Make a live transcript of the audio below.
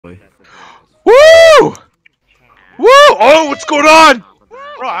Woo! Woo! Oh, what's going on?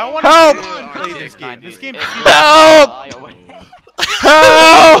 Bro, I want Help! to play this game. This game. Help!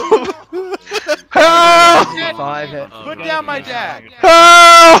 Help! Help! Put down my dad.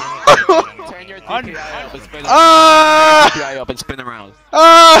 Help! Turn your TPI up and spin Ah! TPI up and spin around.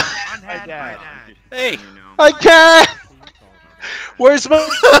 Ah! My dad. Hey! I can't! Where's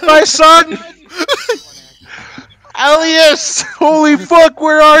my son? Alias! Holy fuck,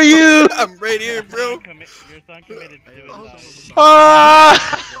 where are you? I'm right here, bro.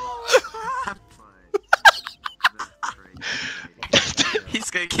 Ah! He's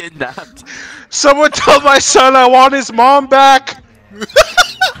getting kidnapped. Someone tell my son I want his mom back!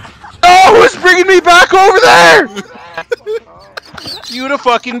 Oh, who's bringing me back over there? You the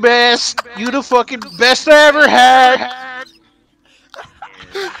fucking best. You the fucking best I ever had.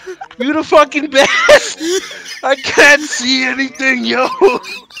 You the fucking best. I can't see anything, yo.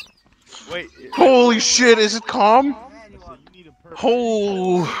 Wait. Holy shit, is it calm?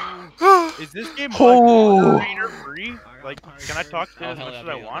 Oh. Is this game Oh. like trainer free? Like, can I talk to it as much as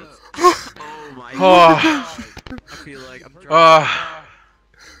I want? Oh my Oh. I feel like I'm drunk.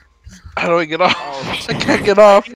 How do I get off? I can't get off.